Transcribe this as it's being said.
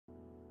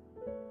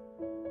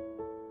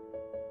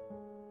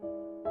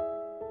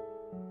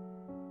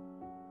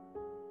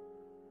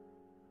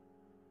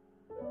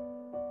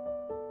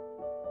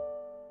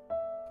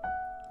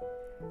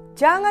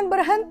Jangan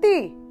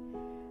berhenti.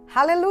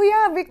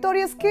 Haleluya,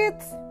 Victorious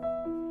Kids.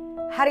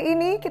 Hari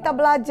ini kita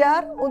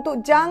belajar untuk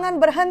jangan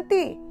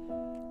berhenti.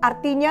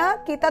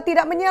 Artinya kita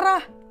tidak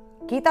menyerah.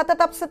 Kita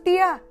tetap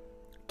setia.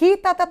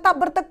 Kita tetap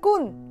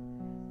bertekun.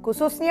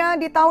 Khususnya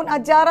di tahun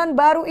ajaran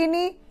baru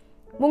ini,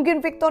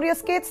 mungkin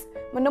Victorious Kids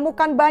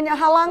menemukan banyak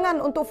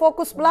halangan untuk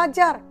fokus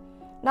belajar.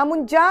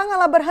 Namun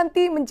janganlah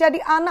berhenti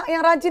menjadi anak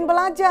yang rajin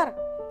belajar.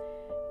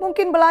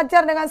 Mungkin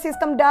belajar dengan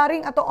sistem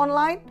daring atau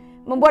online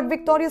membuat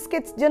Victorious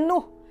Kids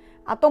jenuh.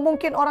 Atau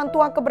mungkin orang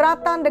tua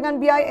keberatan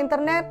dengan biaya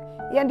internet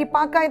yang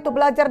dipakai untuk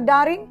belajar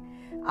daring.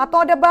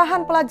 Atau ada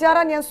bahan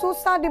pelajaran yang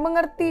susah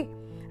dimengerti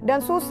dan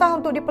susah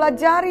untuk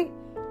dipelajari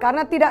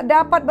karena tidak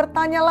dapat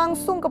bertanya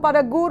langsung kepada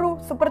guru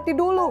seperti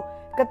dulu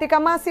ketika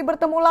masih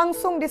bertemu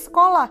langsung di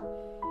sekolah.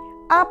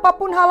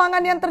 Apapun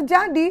halangan yang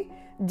terjadi,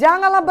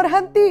 janganlah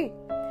berhenti.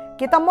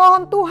 Kita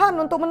mohon Tuhan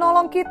untuk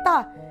menolong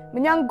kita,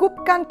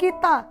 menyanggupkan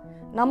kita.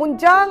 Namun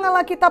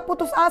janganlah kita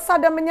putus asa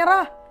dan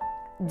menyerah.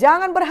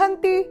 Jangan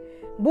berhenti,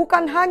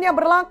 bukan hanya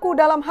berlaku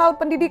dalam hal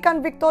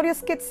pendidikan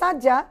Victorious Kids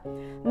saja,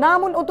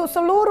 namun untuk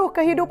seluruh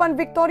kehidupan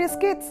Victorious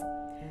Kids.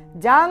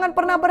 Jangan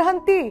pernah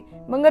berhenti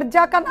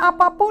mengerjakan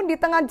apapun di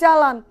tengah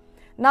jalan,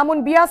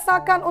 namun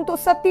biasakan untuk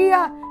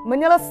setia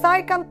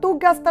menyelesaikan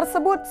tugas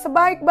tersebut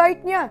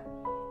sebaik-baiknya.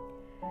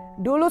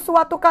 Dulu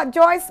suatu Kak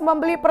Joyce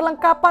membeli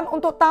perlengkapan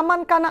untuk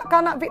taman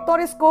kanak-kanak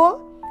Victorious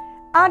School.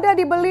 Ada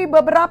dibeli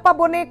beberapa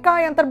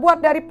boneka yang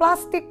terbuat dari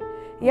plastik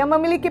yang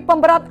memiliki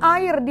pemberat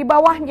air di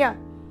bawahnya.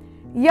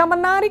 Yang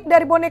menarik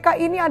dari boneka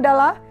ini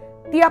adalah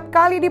tiap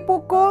kali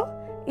dipukul,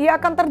 ia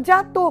akan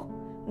terjatuh.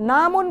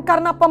 Namun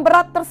karena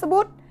pemberat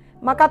tersebut,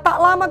 maka tak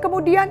lama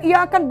kemudian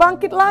ia akan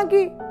bangkit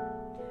lagi.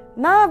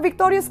 Nah,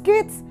 Victorious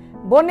Kids,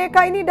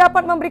 boneka ini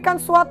dapat memberikan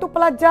suatu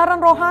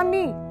pelajaran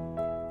rohani.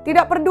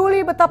 Tidak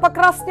peduli betapa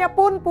kerasnya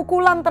pun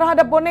pukulan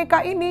terhadap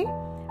boneka ini,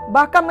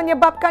 bahkan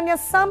menyebabkannya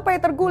sampai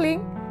terguling,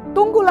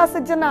 tunggulah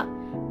sejenak,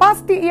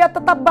 pasti ia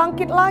tetap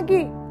bangkit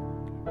lagi.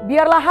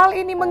 Biarlah hal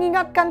ini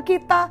mengingatkan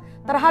kita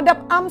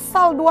terhadap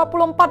Amsal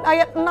 24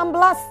 ayat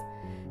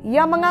 16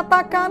 yang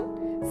mengatakan,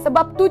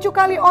 sebab 7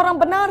 kali orang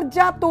benar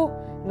jatuh,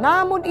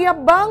 namun ia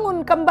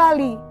bangun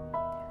kembali.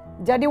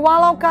 Jadi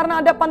walau karena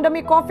ada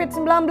pandemi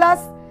COVID-19,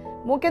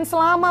 mungkin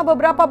selama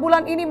beberapa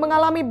bulan ini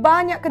mengalami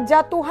banyak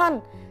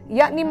kejatuhan,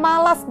 yakni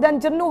malas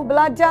dan jenuh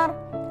belajar,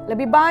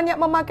 lebih banyak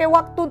memakai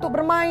waktu untuk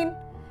bermain.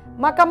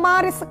 Maka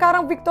mari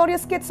sekarang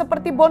Victorious Kids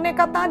seperti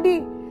boneka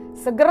tadi,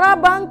 segera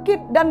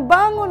bangkit dan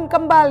bangun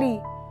kembali.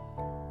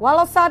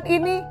 Walau saat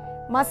ini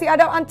masih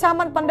ada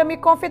ancaman pandemi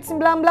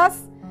COVID-19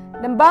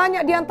 dan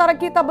banyak di antara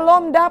kita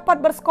belum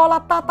dapat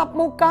bersekolah tatap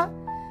muka,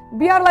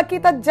 biarlah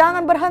kita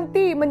jangan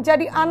berhenti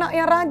menjadi anak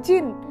yang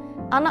rajin,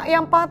 anak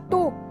yang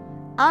patuh,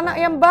 anak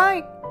yang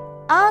baik,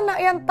 anak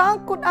yang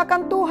takut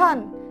akan Tuhan.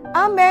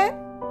 Amin.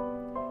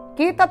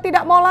 Kita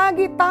tidak mau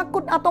lagi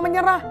takut atau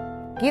menyerah.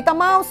 Kita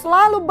mau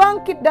selalu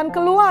bangkit dan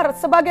keluar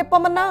sebagai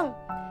pemenang.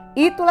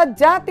 Itulah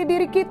jati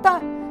diri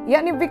kita,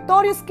 yakni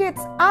Victorious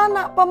Kids,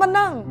 anak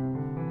pemenang.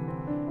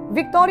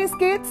 Victorious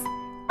Kids,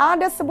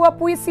 ada sebuah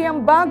puisi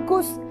yang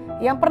bagus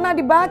yang pernah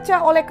dibaca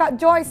oleh Kak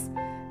Joyce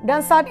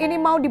dan saat ini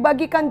mau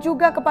dibagikan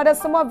juga kepada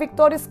semua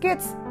Victorious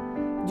Kids.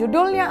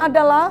 Judulnya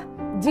adalah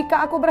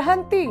Jika Aku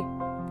Berhenti.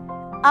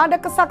 Ada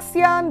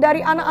kesaksian dari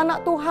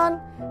anak-anak Tuhan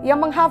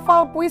yang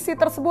menghafal puisi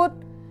tersebut.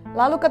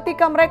 Lalu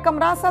ketika mereka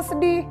merasa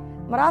sedih,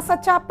 merasa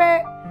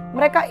capek,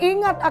 mereka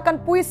ingat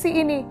akan puisi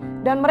ini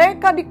dan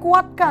mereka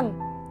dikuatkan.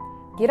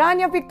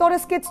 Kiranya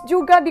Victorious Kids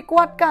juga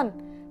dikuatkan,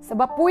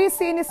 sebab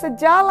puisi ini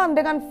sejalan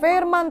dengan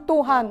firman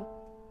Tuhan.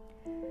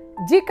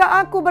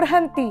 Jika aku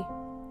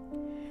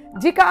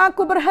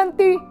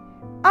berhenti,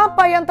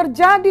 apa yang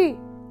terjadi?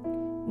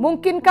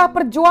 Mungkinkah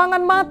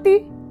perjuangan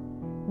mati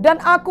dan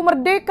aku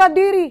merdeka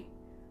diri?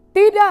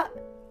 Tidak,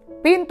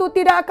 pintu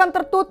tidak akan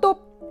tertutup,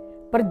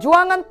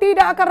 perjuangan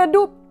tidak akan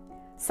redup,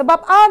 sebab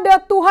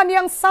ada Tuhan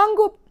yang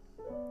sanggup.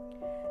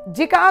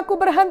 Jika aku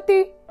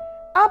berhenti,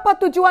 apa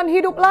tujuan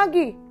hidup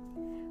lagi?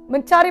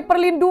 Mencari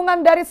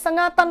perlindungan dari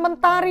sengatan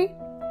mentari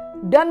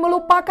dan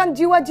melupakan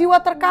jiwa-jiwa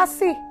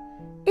terkasih.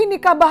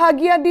 Inikah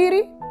bahagia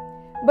diri?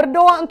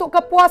 Berdoa untuk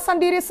kepuasan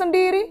diri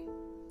sendiri?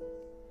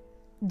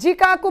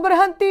 Jika aku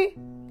berhenti,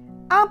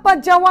 apa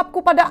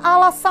jawabku pada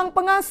Allah Sang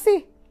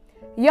Pengasih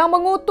yang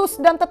mengutus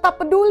dan tetap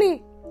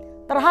peduli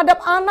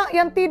terhadap anak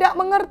yang tidak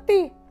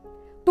mengerti?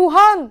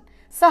 Tuhan,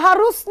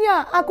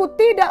 seharusnya aku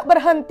tidak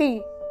berhenti.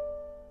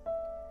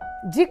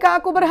 Jika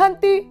aku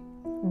berhenti,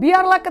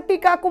 biarlah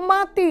ketika aku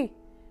mati,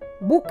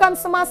 bukan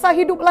semasa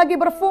hidup lagi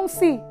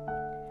berfungsi,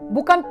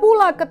 bukan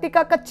pula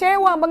ketika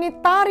kecewa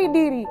mengitari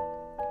diri,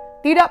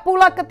 tidak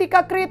pula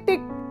ketika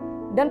kritik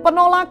dan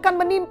penolakan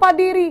menimpa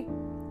diri.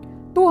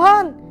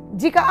 Tuhan,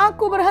 jika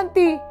aku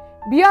berhenti,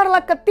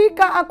 biarlah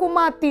ketika aku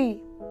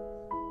mati.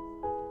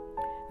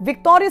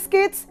 Victorious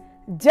Kids,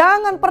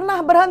 jangan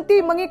pernah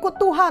berhenti mengikut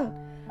Tuhan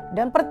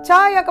dan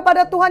percaya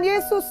kepada Tuhan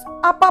Yesus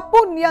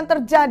apapun yang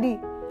terjadi.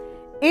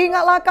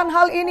 Ingatlah akan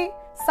hal ini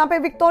sampai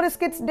Victorious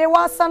Kids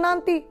dewasa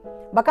nanti,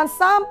 bahkan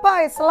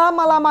sampai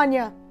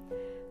selama-lamanya.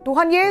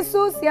 Tuhan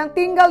Yesus yang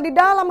tinggal di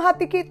dalam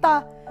hati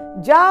kita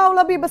jauh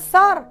lebih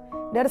besar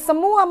dari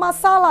semua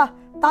masalah,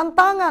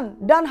 tantangan,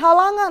 dan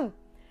halangan.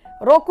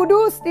 Roh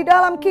Kudus di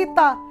dalam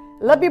kita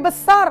lebih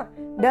besar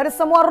dari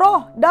semua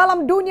roh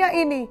dalam dunia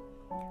ini.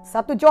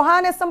 1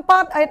 Yohanes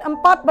 4 ayat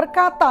 4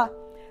 berkata,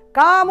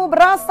 "Kamu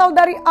berasal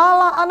dari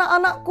Allah,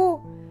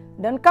 anak-anakku,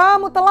 dan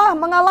kamu telah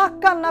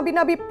mengalahkan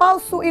nabi-nabi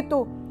palsu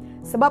itu,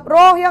 sebab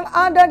roh yang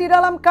ada di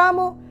dalam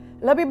kamu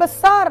lebih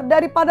besar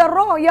daripada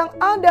roh yang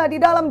ada di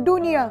dalam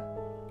dunia."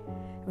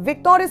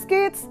 Victorious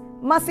Kids,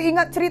 masih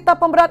ingat cerita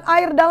pemberat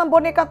air dalam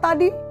boneka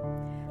tadi?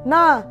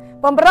 Nah,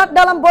 pemberat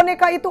dalam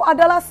boneka itu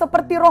adalah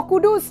seperti Roh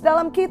Kudus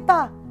dalam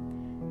kita.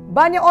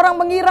 Banyak orang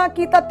mengira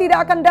kita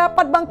tidak akan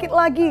dapat bangkit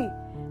lagi.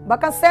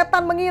 Bahkan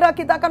setan mengira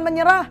kita akan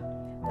menyerah.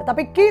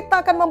 Tetapi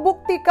kita akan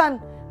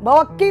membuktikan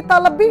bahwa kita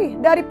lebih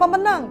dari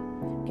pemenang.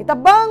 Kita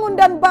bangun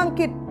dan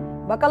bangkit,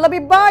 bahkan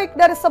lebih baik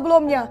dari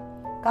sebelumnya.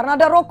 Karena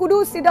ada Roh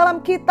Kudus di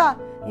dalam kita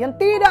yang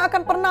tidak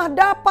akan pernah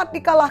dapat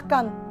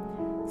dikalahkan.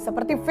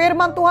 Seperti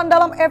firman Tuhan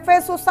dalam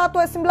Efesus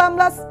 1 ayat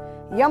 19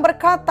 yang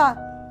berkata,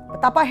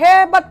 "Betapa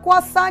hebat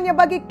kuasanya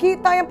bagi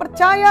kita yang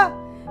percaya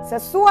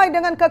sesuai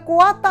dengan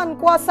kekuatan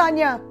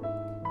kuasanya."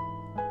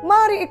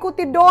 Mari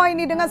ikuti doa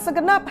ini dengan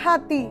segenap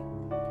hati.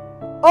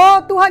 Oh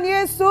Tuhan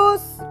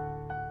Yesus,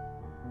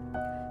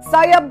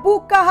 saya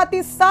buka hati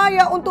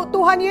saya untuk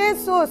Tuhan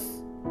Yesus.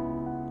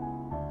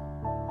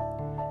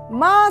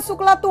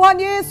 Masuklah Tuhan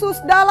Yesus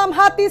dalam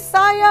hati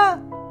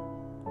saya.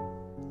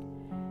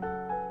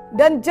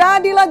 Dan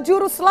jadilah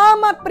juru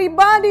selamat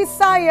pribadi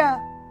saya.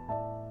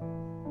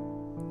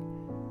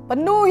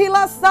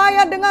 Penuhilah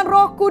saya dengan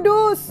Roh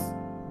Kudus.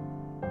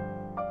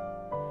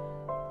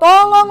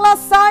 Tolonglah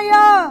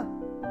saya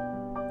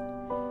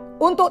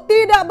untuk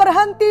tidak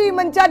berhenti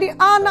menjadi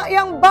anak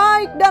yang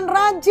baik dan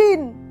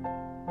rajin.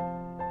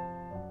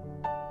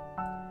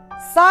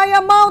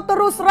 Saya mau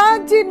terus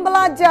rajin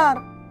belajar,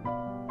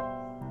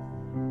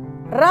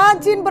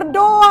 rajin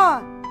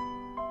berdoa,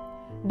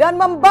 dan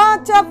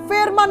membaca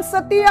firman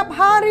setiap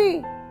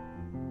hari.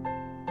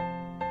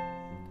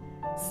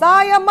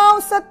 Saya mau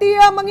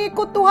setia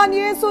mengikut Tuhan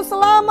Yesus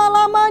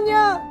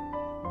selama-lamanya.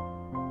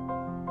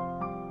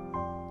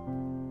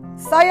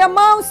 Saya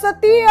mau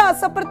setia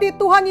seperti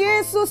Tuhan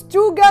Yesus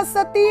juga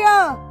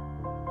setia.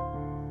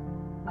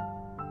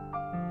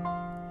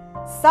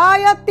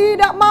 Saya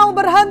tidak mau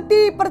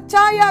berhenti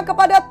percaya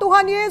kepada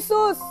Tuhan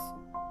Yesus.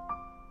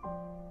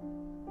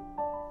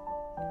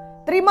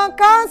 Terima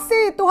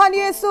kasih Tuhan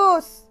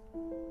Yesus.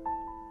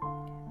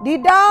 Di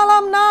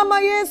dalam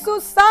nama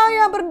Yesus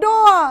saya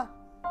berdoa.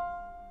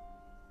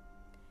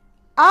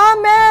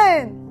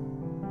 Amin.